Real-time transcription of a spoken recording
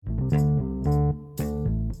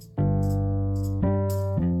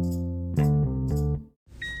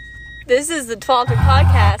This is the Twalter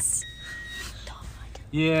Podcast.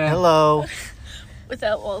 Yeah. Hello.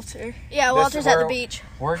 Without Walter. Yeah, Walter's at the beach.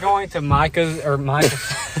 We're going to Michael's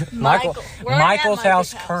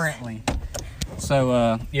house currently.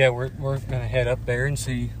 So we're gonna head up there and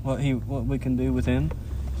see what we can do with him.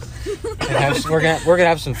 And we're gonna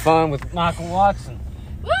have some fun with Michael Watson.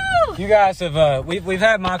 Woo! You guys have we've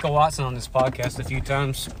had Michael Watson on this podcast a few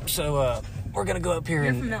times, so we're gonna go up here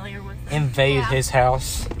and Familiar with invade his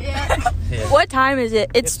house. Yeah. What time is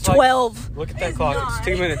it? It's like- 12. Look at that clock. It's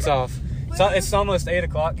 2 minutes off. So it's almost 8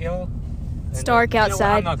 o'clock, y'all. It's dark You know what?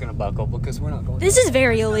 outside. I'm not gonna buckle because we're not going. This is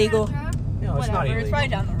very illegal. No, it's not illegal. It's right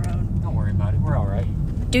down the road. Don't worry about it. We're all right.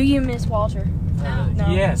 Do you miss Walter? No.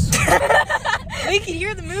 Yes. We can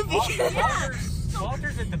hear the movie.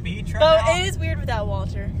 Walter's at the beach right But now. it is weird without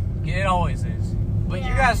Walter. Yeah, it always is. But you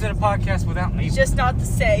guys did a podcast without me. It's just not the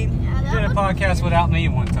same. Yeah, You did a podcast without me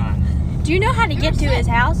one time. Do you know how to get to his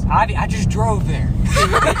house? I just drove there.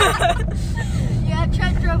 Yeah,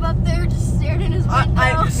 Trent drove up there, just stared in his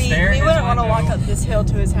window. Stared We in wouldn't his want to walk window. up this hill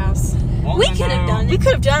to his house. Wanting We to could have know- done it. We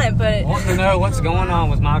could have done it, but Wanting to know what's going on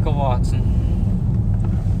with Michael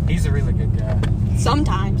Watson. He's a really good guy.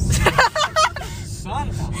 sometimes.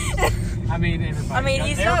 Sometimes. I mean, everybody. I mean,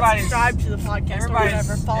 he's not everybody's- subscribed to the podcast or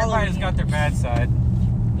whatever. Follow Everybody's me. got their bad side.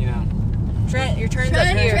 You know. Trent, your turn's Trent,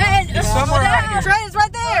 up here. Trent, It's somewhere right here. Trent is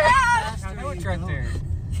right there. I know it's right there.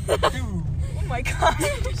 Dude. Oh my god.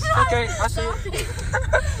 Okay, I see it.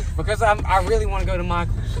 Because I really want to go to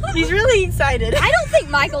Michael's. He's really excited. I don't think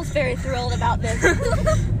Michael's very thrilled about this.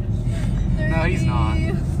 No, he's not.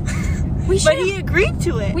 We But he agreed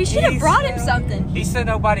to it. we should have brought him something. He said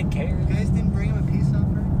nobody cared. You guys didn't bring him a peace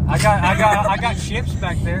offering? I got chips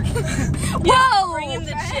back there. Whoa! Bring him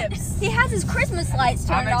the chips. He has his Christmas lights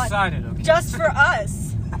I'm turned on. excited. Okay. Just for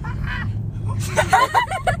us.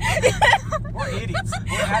 We're idiots.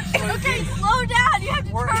 We're absolute idiots. Slow down. You have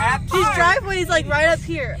to We're turn. His driveway's like right up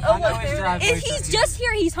here. I Oh, know look, his there it driveway. is. If he's just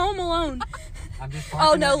here, he's home alone. I'm just Oh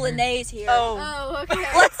parking no, out here. Lene's here. Oh. Oh, okay.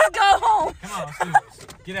 Let's go home. Come on, let's do this.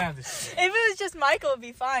 Get out of this. If it was just Michael, it'd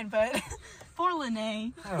be fine, but poor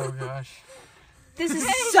Lene. Oh gosh. This is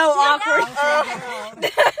so awkward.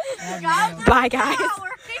 God, Bye, guys. not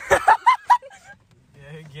working.